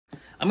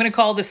I'm going to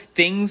call this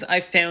Things I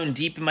Found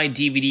Deep in My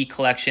DVD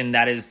Collection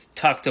That Is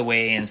Tucked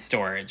Away in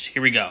Storage.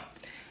 Here we go.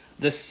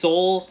 The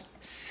Soul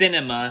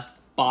Cinema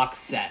box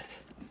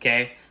set,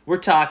 okay? We're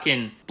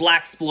talking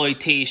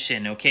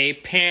blaxploitation, okay?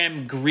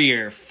 Pam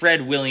Grier,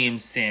 Fred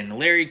Williamson,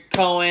 Larry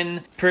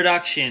Cohen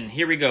production.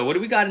 Here we go. What do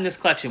we got in this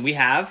collection? We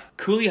have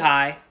Cooley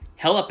High,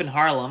 Hell Up in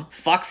Harlem,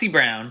 Foxy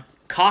Brown,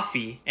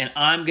 Coffy, and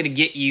I'm Gonna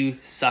Get You,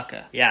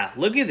 Sucka. Yeah,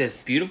 look at this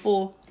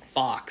beautiful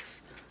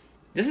box.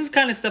 This is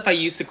kind of stuff I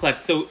used to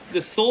collect. So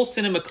the Soul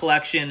Cinema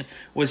collection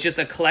was just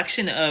a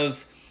collection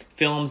of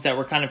films that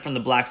were kind of from the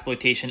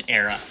blaxploitation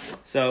era.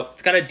 So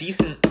it's got a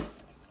decent,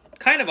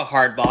 kind of a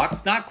hard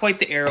box, not quite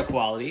the Arrow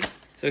quality.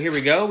 So here we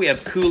go. We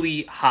have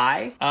Cooley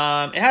High.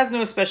 It has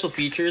no special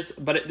features,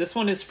 but this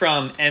one is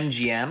from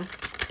MGM.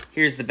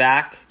 Here's the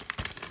back.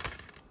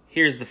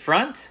 Here's the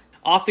front.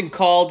 Often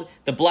called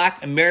the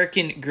Black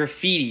American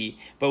Graffiti,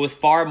 but with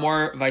far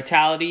more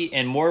vitality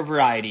and more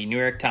variety. New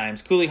York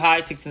Times. Cooley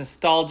High takes a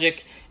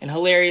nostalgic and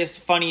hilarious,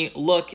 funny look